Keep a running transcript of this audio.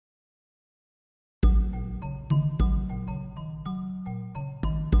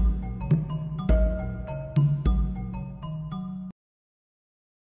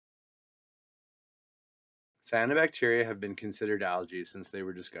Cyanobacteria have been considered algae since they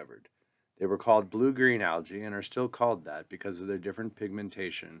were discovered. They were called blue-green algae and are still called that because of their different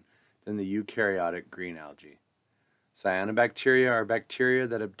pigmentation than the eukaryotic green algae. Cyanobacteria are bacteria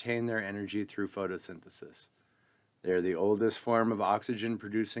that obtain their energy through photosynthesis. They are the oldest form of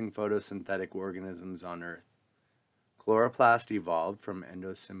oxygen-producing photosynthetic organisms on Earth. Chloroplast evolved from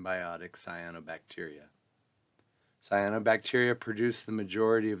endosymbiotic cyanobacteria. Cyanobacteria produce the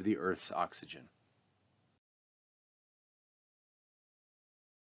majority of the Earth's oxygen.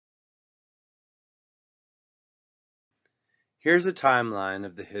 Here's a timeline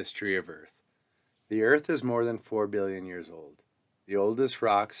of the history of Earth. The Earth is more than 4 billion years old. The oldest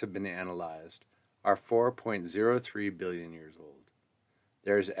rocks have been analyzed, are 4.03 billion years old.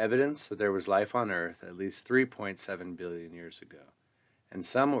 There is evidence that there was life on Earth at least 3.7 billion years ago, and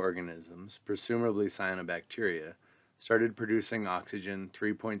some organisms, presumably cyanobacteria, started producing oxygen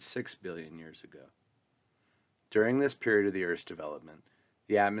 3.6 billion years ago. During this period of the Earth's development,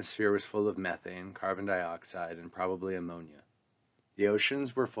 the atmosphere was full of methane, carbon dioxide, and probably ammonia. The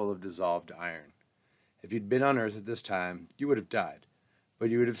oceans were full of dissolved iron. If you'd been on Earth at this time, you would have died, but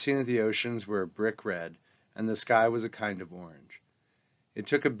you would have seen that the oceans were a brick red and the sky was a kind of orange. It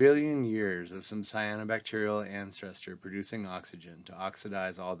took 1 billion years of some cyanobacterial ancestor producing oxygen to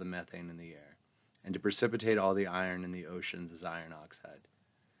oxidize all the methane in the air and to precipitate all the iron in the oceans as iron oxide.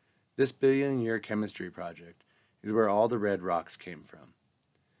 This billion-year chemistry project is where all the red rocks came from.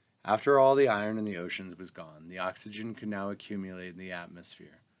 After all the iron in the oceans was gone, the oxygen could now accumulate in the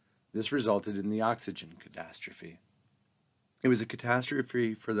atmosphere. This resulted in the oxygen catastrophe. It was a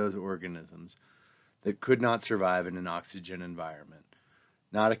catastrophe for those organisms that could not survive in an oxygen environment,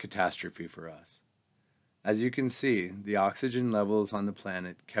 not a catastrophe for us. As you can see, the oxygen levels on the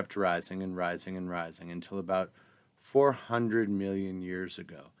planet kept rising and rising and rising until about 400 million years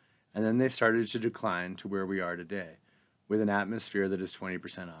ago, and then they started to decline to where we are today, with an atmosphere that is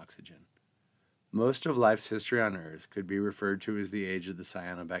 20% oxygen. Most of life's history on Earth could be referred to as the age of the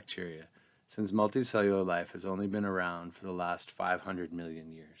cyanobacteria, since multicellular life has only been around for the last 500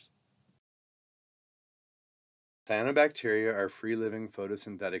 million years. Cyanobacteria are free-living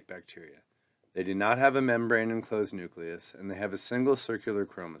photosynthetic bacteria. They do not have a membrane-enclosed nucleus, and they have a single circular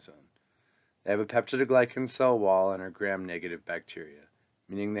chromosome. They have a peptidoglycan cell wall and are gram-negative bacteria,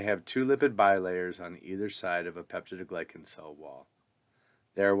 meaning they have 2 lipid bilayers on either side of a peptidoglycan cell wall.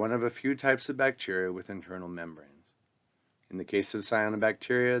 They are one of a few types of bacteria with internal membranes. In the case of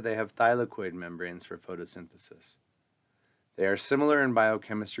cyanobacteria, they have thylakoid membranes for photosynthesis. They are similar in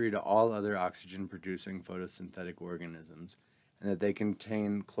biochemistry to all other oxygen-producing photosynthetic organisms, and that they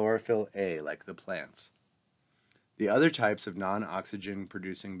contain chlorophyll A like the plants. The other types of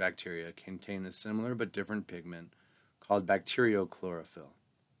non-oxygen-producing bacteria contain a similar but different pigment called bacteriochlorophyll.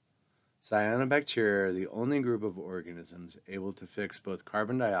 Cyanobacteria are the only group of organisms able to fix both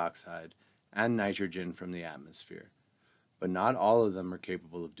carbon dioxide and nitrogen from the atmosphere, but not all of them are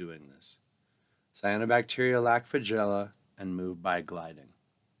capable of doing this. Cyanobacteria lack flagella and move by gliding.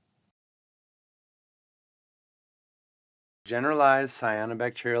 Generalized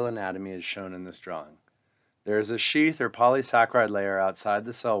cyanobacterial anatomy is shown in this drawing. There is a sheath or polysaccharide layer outside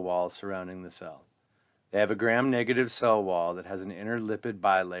the cell wall surrounding the cell. They have a gram-negative cell wall that has an inner lipid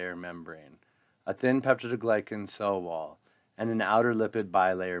bilayer membrane, a thin peptidoglycan cell wall, and an outer lipid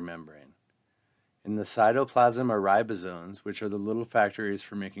bilayer membrane. In the cytoplasm are ribosomes, which are the little factories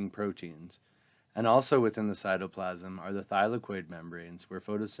for making proteins, and also within the cytoplasm are the thylakoid membranes where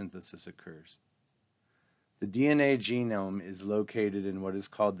photosynthesis occurs. The DNA genome is located in what is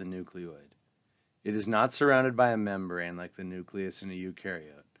called the nucleoid. It is not surrounded by a membrane like the nucleus in a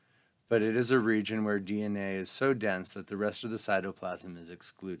eukaryote, but it is a region where DNA is so dense that the rest of the cytoplasm is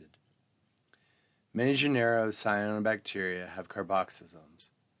excluded. Many genera of cyanobacteria have carboxysomes.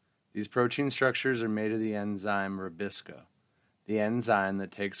 These protein structures are made of the enzyme ribisco, the enzyme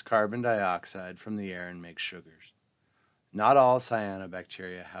that takes carbon dioxide from the air and makes sugars. Not all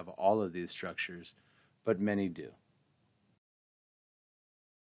cyanobacteria have all of these structures, but many do.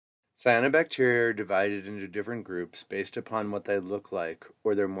 Cyanobacteria are divided into different groups based upon what they look like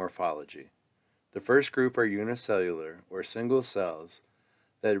or their morphology. The first group are unicellular, or single cells,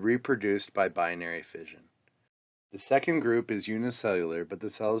 that reproduced by binary fission. The second group is unicellular, but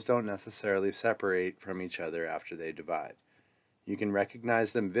the cells don't necessarily separate from each other after they divide. You can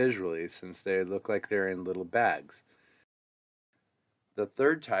recognize them visually since they look like they're in little bags. The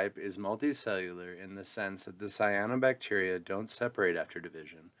third type is multicellular in the sense that the cyanobacteria don't separate after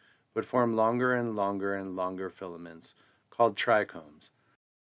division, but form longer and longer and longer filaments called trichomes.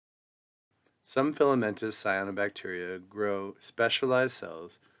 Some filamentous cyanobacteria grow specialized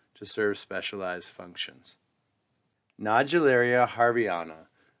cells to serve specialized functions. Nodularia harveyiana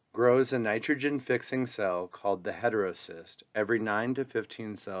grows a nitrogen-fixing cell called the heterocyst every 9 to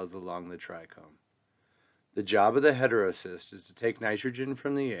 15 cells along the trichome. The job of the heterocyst is to take nitrogen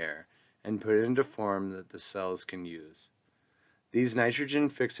from the air and put it into form that the cells can use. These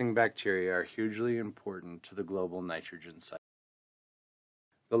nitrogen-fixing bacteria are hugely important to the global nitrogen cycle.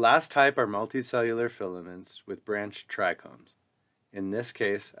 The last type are multicellular filaments with branched trichomes, in this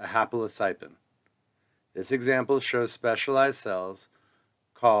case a haplocypin. This example shows specialized cells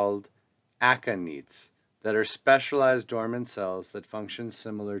called aconites that are specialized dormant cells that function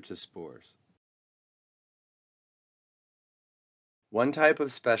similar to spores. One type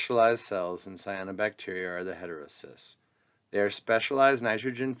of specialized cells in cyanobacteria are the heterocysts. They are specialized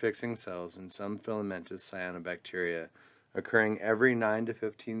nitrogen-fixing cells in some filamentous cyanobacteria, occurring every 9 to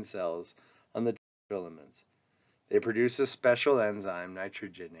 15 cells on the filaments. They produce a special enzyme,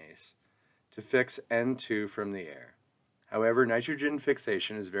 nitrogenase, to fix N2 from the air. However, nitrogen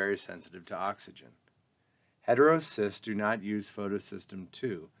fixation is very sensitive to oxygen. Heterocysts do not use photosystem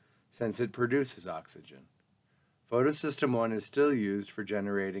II, since it produces oxygen. Photosystem I is still used for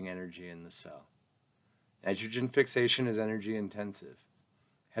generating energy in the cell. Nitrogen fixation is energy intensive.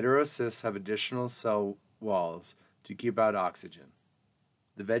 Heterocysts have additional cell walls to keep out oxygen.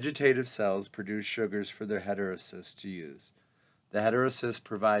 The vegetative cells produce sugars for their heterocysts to use. The heterocysts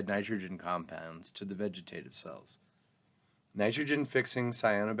provide nitrogen compounds to the vegetative cells. Nitrogen-fixing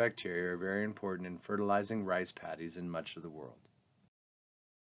cyanobacteria are very important in fertilizing rice paddies in much of the world.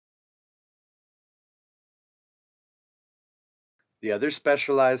 The other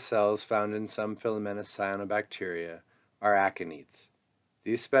specialized cells found in some filamentous cyanobacteria are aconites.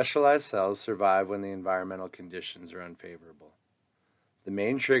 These specialized cells survive when the environmental conditions are unfavorable. The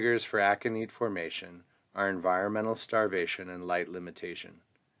main triggers for aconite formation are environmental starvation and light limitation.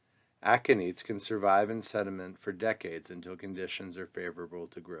 Aconites can survive in sediment for decades until conditions are favorable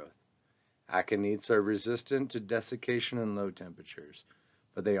to growth. Aconites are resistant to desiccation and low temperatures,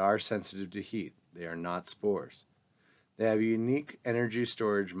 but they are sensitive to heat. They are not spores. They have a unique energy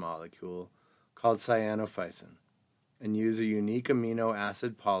storage molecule called cyanophysin and use a unique amino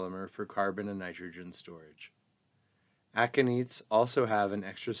acid polymer for carbon and nitrogen storage. Aconites also have an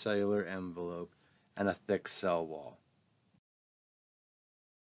extracellular envelope and a thick cell wall.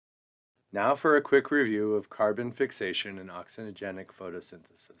 Now for a quick review of carbon fixation and oxygenic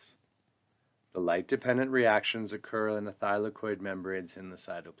photosynthesis. The light-dependent reactions occur in the thylakoid membranes in the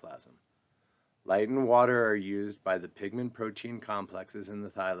cytoplasm. Light and water are used by the pigment protein complexes in the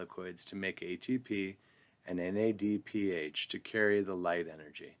thylakoids to make ATP and NADPH to carry the light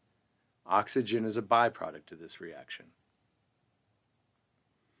energy. Oxygen is a byproduct of this reaction.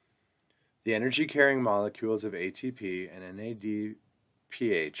 The energy-carrying molecules of ATP and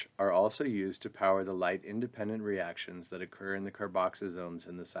NADPH are also used to power the light-independent reactions that occur in the carboxysomes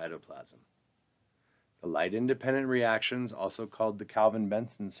in the cytoplasm. The light-independent reactions, also called the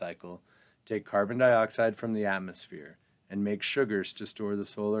Calvin-Benson cycle, take carbon dioxide from the atmosphere and make sugars to store the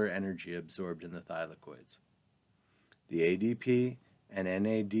solar energy absorbed in the thylakoids. The ADP and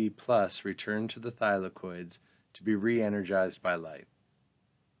NAD+ return to the thylakoids to be re-energized by light.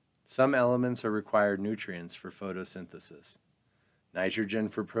 Some elements are required nutrients for photosynthesis. Nitrogen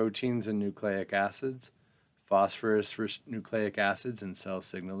for proteins and nucleic acids, phosphorus for nucleic acids and cell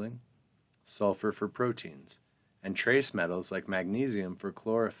signaling, sulfur for proteins, and trace metals like magnesium for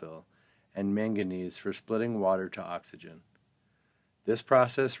chlorophyll and manganese for splitting water to oxygen. This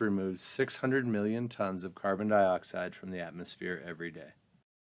process removes 600 million tons of carbon dioxide from the atmosphere every day.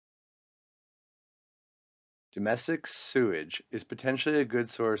 Domestic sewage is potentially a good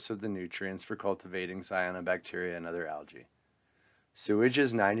source of the nutrients for cultivating cyanobacteria and other algae. Sewage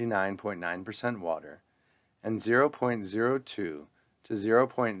is 99.9% water and 0.02 to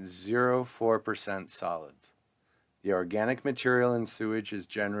 0.04% solids. The organic material in sewage is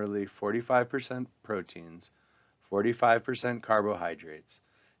generally 45% proteins, 45% carbohydrates,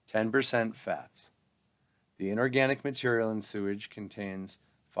 10% fats. The inorganic material in sewage contains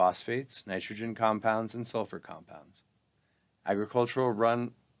phosphates, nitrogen compounds, and sulfur compounds. Agricultural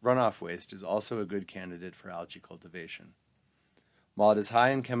runoff waste is also a good candidate for algae cultivation. While it is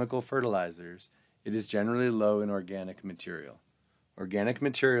high in chemical fertilizers, it is generally low in organic material. Organic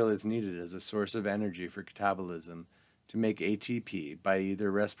material is needed as a source of energy for catabolism to make ATP by either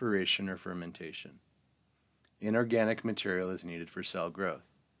respiration or fermentation. Inorganic material is needed for cell growth.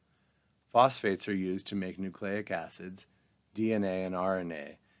 Phosphates are used to make nucleic acids, DNA and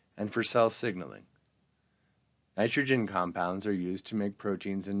RNA, and for cell signaling. Nitrogen compounds are used to make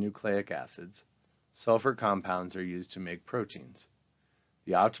proteins and nucleic acids. Sulfur compounds are used to make proteins.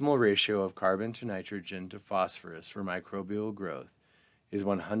 The optimal ratio of carbon to nitrogen to phosphorus for microbial growth is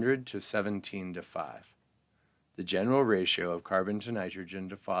 100 to 17 to 5. The general ratio of carbon to nitrogen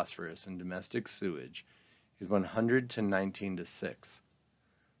to phosphorus in domestic sewage is 100 to 19 to 6.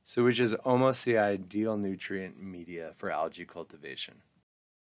 Sewage is almost the ideal nutrient media for algae cultivation.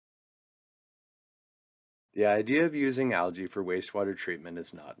 The idea of using algae for wastewater treatment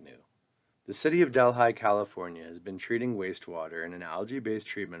is not new. The city of Delhi, California has been treating wastewater in an algae-based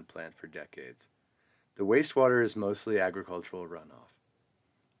treatment plant for decades. The wastewater is mostly agricultural runoff.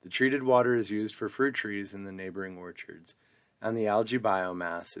 The treated water is used for fruit trees in the neighboring orchards, and the algae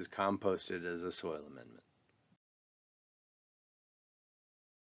biomass is composted as a soil amendment.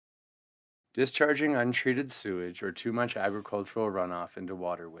 Discharging untreated sewage or too much agricultural runoff into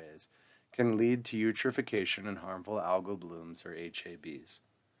waterways can lead to eutrophication and harmful algal blooms, or HABs.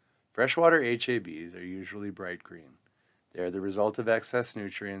 Freshwater HABs are usually bright green. They are the result of excess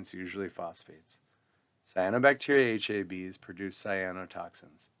nutrients, usually phosphates. Cyanobacteria HABs produce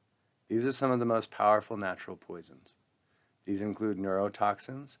cyanotoxins. These are some of the most powerful natural poisons. These include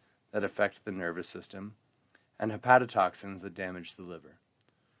neurotoxins that affect the nervous system and hepatotoxins that damage the liver.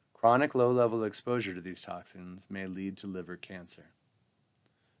 Chronic low-level exposure to these toxins may lead to liver cancer.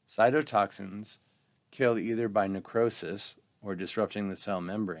 Cytotoxins kill either by necrosis, or disrupting the cell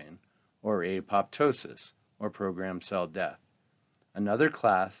membrane, or apoptosis, or programmed cell death. Another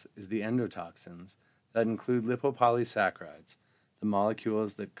class is the endotoxins that include lipopolysaccharides, the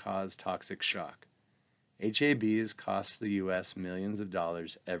molecules that cause toxic shock. HABs cost the U.S. millions of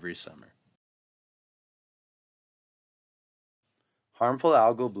dollars every summer. Harmful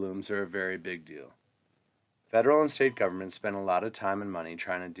algal blooms are a very big deal. Federal and state governments spend a lot of time and money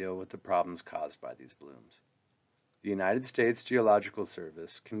trying to deal with the problems caused by these blooms. The United States Geological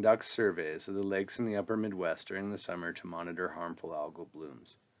Service conducts surveys of the lakes in the upper Midwest during the summer to monitor harmful algal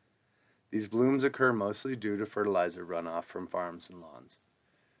blooms. These blooms occur mostly due to fertilizer runoff from farms and lawns.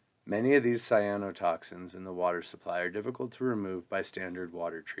 Many of these cyanotoxins in the water supply are difficult to remove by standard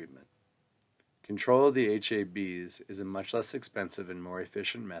water treatment. Control of the HABs is a much less expensive and more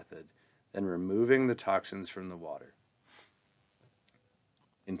efficient method than removing the toxins from the water.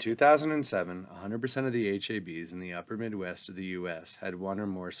 In 2007, 100% of the HABs in the upper Midwest of the U.S. had one or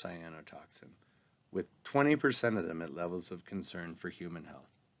more cyanotoxin, with 20% of them at levels of concern for human health.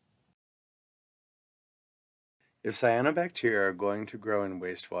 If cyanobacteria are going to grow in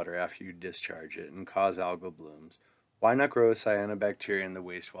wastewater after you discharge it and cause algal blooms, why not grow cyanobacteria in the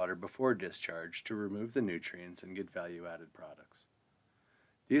wastewater before discharge to remove the nutrients and get value-added products?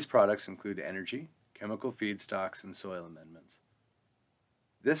 These products include energy, chemical feedstocks, and soil amendments.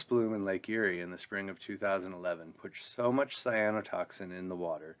 This bloom in Lake Erie in the spring of 2011 put so much cyanotoxin in the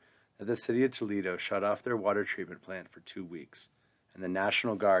water that the city of Toledo shut off their water treatment plant for 2 weeks, and the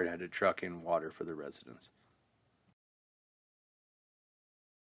National Guard had to truck in water for the residents.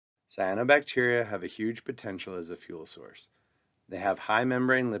 Cyanobacteria have a huge potential as a fuel source. They have high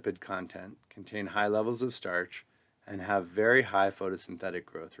membrane lipid content, contain high levels of starch, and have very high photosynthetic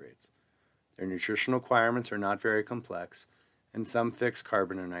growth rates. Their nutritional requirements are not very complex, and some fix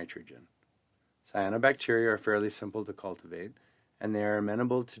carbon or nitrogen. Cyanobacteria are fairly simple to cultivate, and they are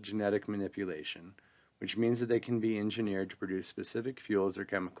amenable to genetic manipulation, which means that they can be engineered to produce specific fuels or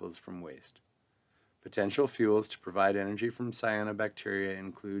chemicals from waste. Potential fuels to provide energy from cyanobacteria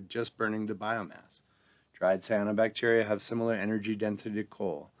include just burning the biomass. Dried cyanobacteria have similar energy density to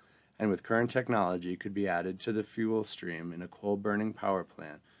coal, and with current technology could be added to the fuel stream in a coal-burning power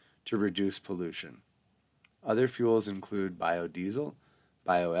plant to reduce pollution. Other fuels include biodiesel,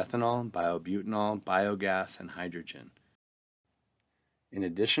 bioethanol, biobutanol, biogas, and hydrogen. In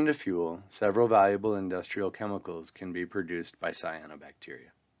addition to fuel, several valuable industrial chemicals can be produced by cyanobacteria.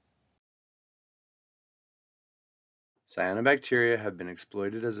 Cyanobacteria have been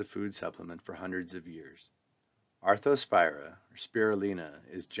exploited as a food supplement for hundreds of years. Arthospira, or spirulina,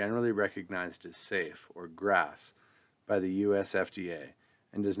 is generally recognized as safe, or GRAS, by the US FDA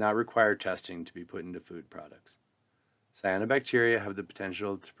and does not require testing to be put into food products. Cyanobacteria have the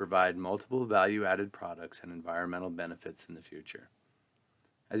potential to provide multiple value-added products and environmental benefits in the future.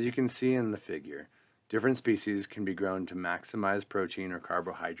 As you can see in the figure, different species can be grown to maximize protein or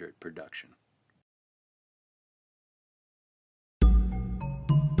carbohydrate production.